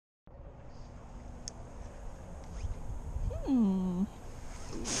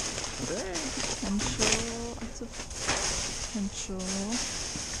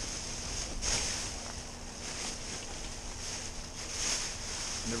potential.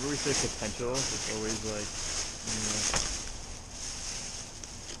 Whenever we say potential, it's always like, you know.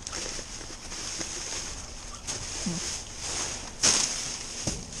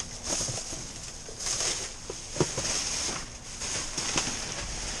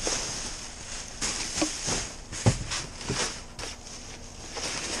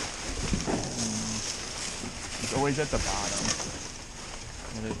 It's always at the bottom.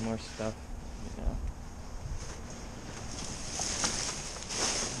 And there's more stuff, you know.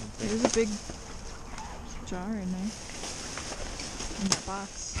 There's a big jar in there. In the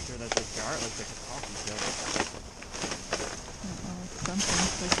box. Sure, that's a jar. It looks like a coffee cup. I don't know, it's something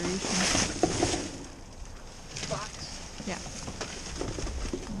decoration. Box. Yeah.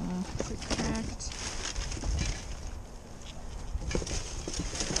 Is it cracked?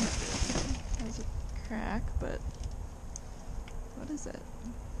 It has a crack, but what is it?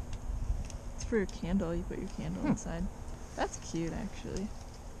 It's for your candle. You put your candle inside. That's cute, actually.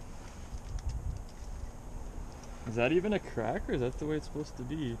 Is that even a crack, or is that the way it's supposed to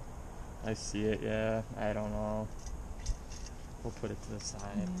be? I see it, yeah. I don't know. We'll put it to the side.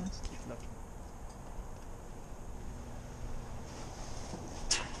 Yeah. Just keep looking.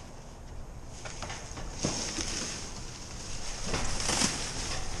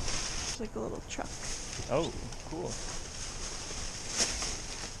 It's like a little truck. Oh, cool.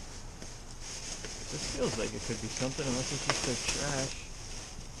 This feels like it could be something, unless it's just like trash.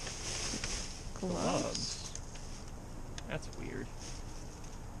 Gloves. That's weird.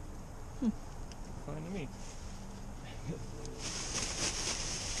 Fine to me.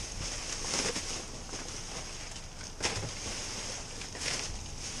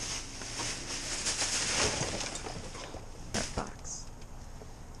 That box.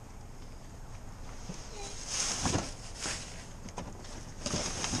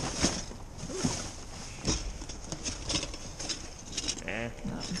 That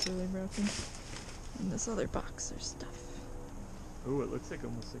one's really broken. In this other box, there's stuff. Ooh, it looks like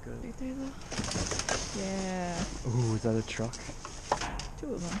almost like a... Right there, though. Yeah. Ooh, is that a truck?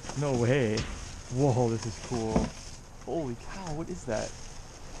 2 of them. No way. Whoa, this is cool. Holy cow, what is that?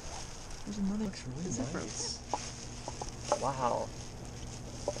 There's another. Looks really Is it nice. Wow.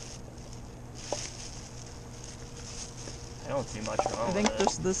 I don't see much wrong I think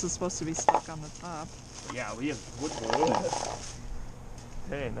with it. this is supposed to be stuck on the top. Yeah, we have wood glue.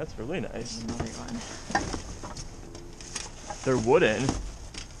 Dang, that's really nice. There's another one. They're wooden.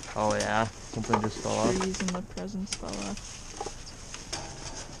 Oh yeah, something just fell off. Trees and the presents fell off.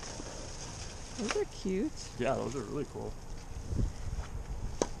 Those are cute. Yeah, those are really cool.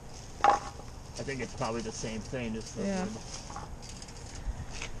 I think it's probably the same thing, just the Yeah. wood.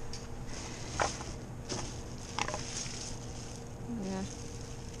 Yeah.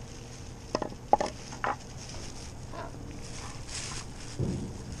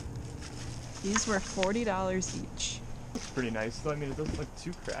 These were $40 each. It's pretty nice though. I mean, it doesn't look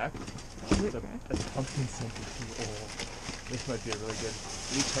too cracked. Is it The cracked? pumpkin scent is too old. This might be a really good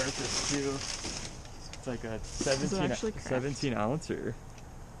repurchase too. It's like a 17 ouncer.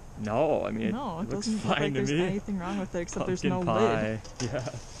 No, I mean, No, it it looks doesn't look fine like to there's me. anything wrong with it except there's no Pumpkin pie. lid. Yeah.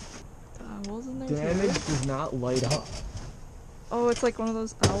 Owls in there Damage too. does not light up. Oh, it's like one of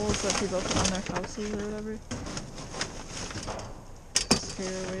those owls that people put on their houses or whatever.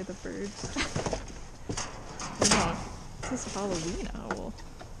 Scare away the birds. No, this is a Halloween owl.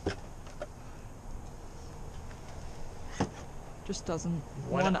 Just doesn't.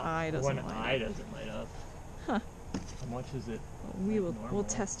 One eye doesn't light One eye up. doesn't light up. Huh. How much is it? We'll normal?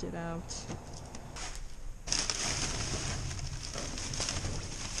 test it out.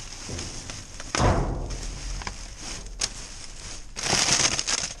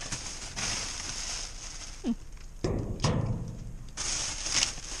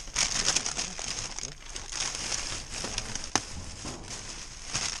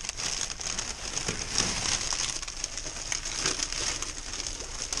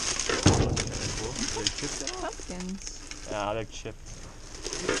 Pumpkins. Ah, they're chipped.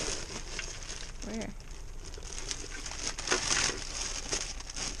 Where?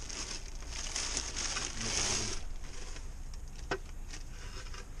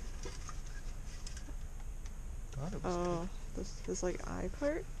 Oh, this like eye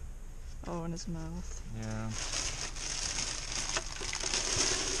part? Oh, in his mouth. Yeah.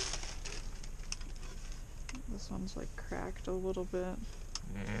 This one's like cracked a little bit.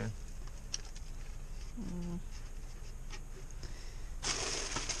 Yeah. Mm.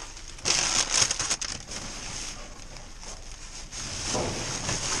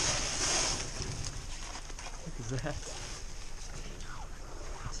 What is that?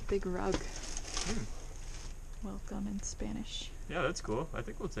 big rug. Hmm. Welcome in Spanish. Yeah, that's cool. I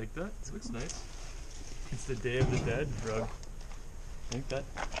think we'll take that. It looks cool. nice. It's the Day of the Dead rug. I think that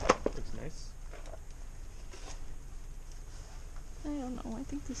looks nice. I don't know. I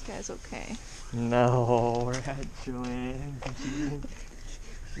think this guy's okay. No, we're at Joanns.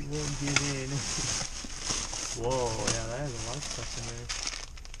 She won't get in. Whoa, yeah, that has a lot of stuff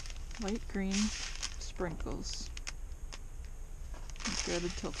in there. Light green sprinkles. Good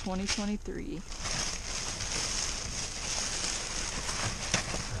until 2023.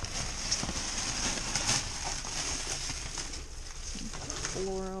 Some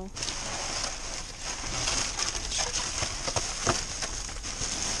floral.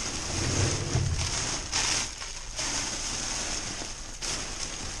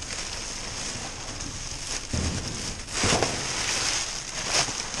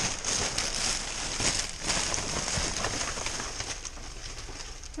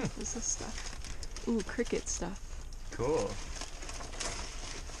 What is this stuff? Ooh, cricket stuff. Cool.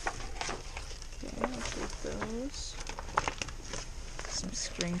 Okay, I'll take those. Some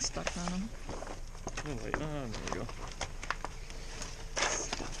string stuck on them. Oh wait, there we go.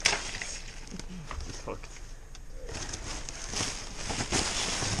 It's hooked.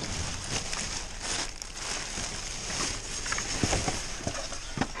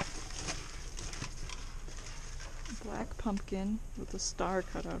 Black pumpkin with a star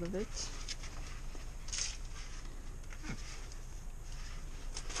cut out of it.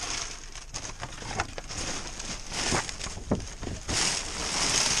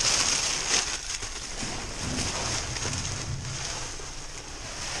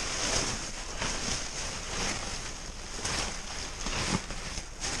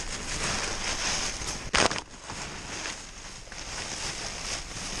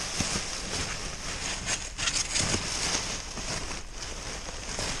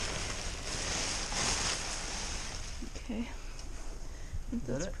 Okay, I think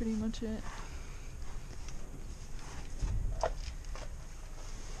that's pretty much it.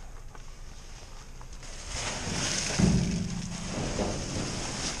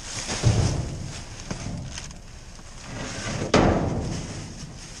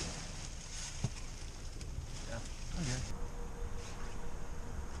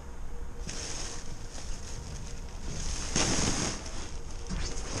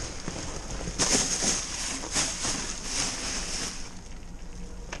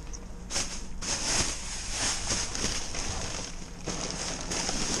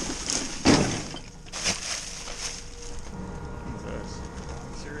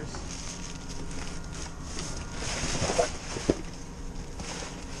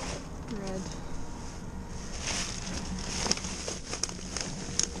 Red.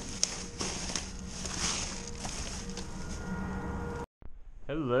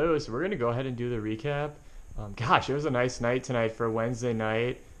 Hello, so we're gonna go ahead and do the recap. Gosh, it was a nice night tonight for Wednesday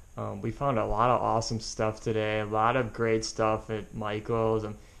night. We found a lot of awesome stuff today, a lot of great stuff at Michael's.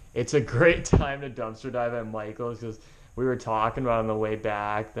 It's a great time to dumpster dive at Michael's because we were talking about on the way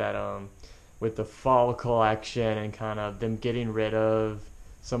back that with the fall collection and kind of them getting rid of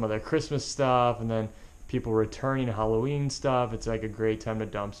some of their Christmas stuff and then people returning Halloween stuff, it's like a great time to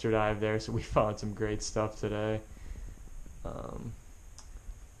dumpster dive there. So we found some great stuff today.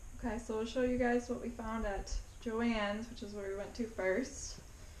 Okay, so we'll show you guys what we found at Joanns, which is where we went to first.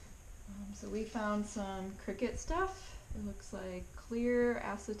 So we found some Cricut stuff. It looks like clear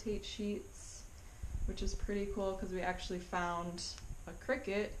acetate sheets, which is pretty cool because we actually found a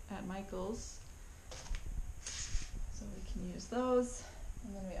Cricut at Michael's. So we can use those.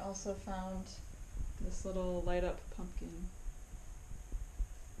 And then we also found this little light up pumpkin.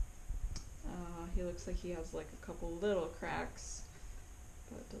 He looks like he has like a couple little cracks,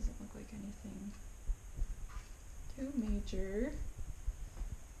 but it doesn't look like anything too major.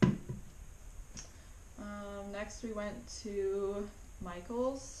 Next we went to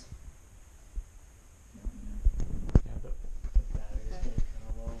Michael's. Yeah, the battery's getting kind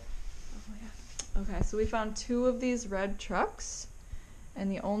of low. Oh yeah. Okay, so we found 2 of these red trucks,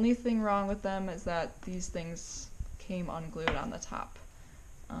 and the only thing wrong with them is that these things came unglued on the top.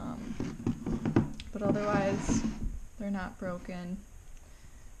 But otherwise, they're not broken.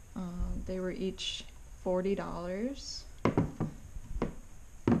 They were each $40.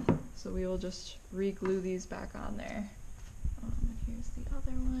 So we will just re-glue these back on there. And here's the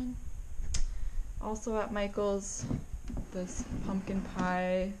other one. Also at Michael's, this pumpkin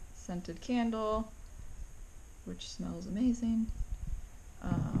pie scented candle, which smells amazing.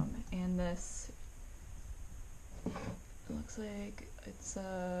 And this, it looks like it's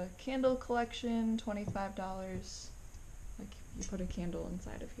a candle collection, $25. like you put a candle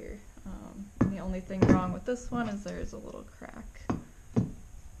inside of here. And the only thing wrong with this one is there's a little crack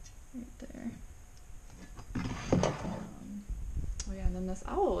right there. Oh yeah, and then this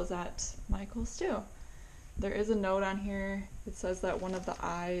owl was at Michael's too. There is a note on here. It says that one of the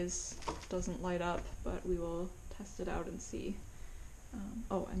eyes doesn't light up, but we will test it out and see.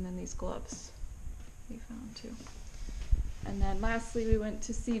 Oh, and then these gloves we found too. And then lastly, we went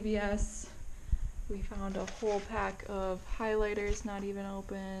to CVS. We found a whole pack of highlighters, not even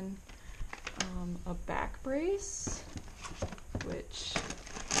open, a back brace, which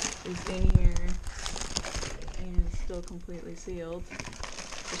is in here and still completely sealed.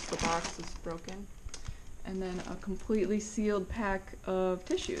 Just the box is broken. And then a completely sealed pack of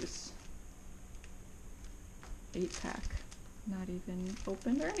tissues. 8-pack. Not even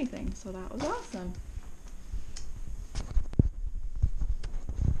opened or anything, so that was awesome.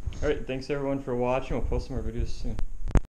 All right, thanks everyone for watching. We'll post some more videos soon.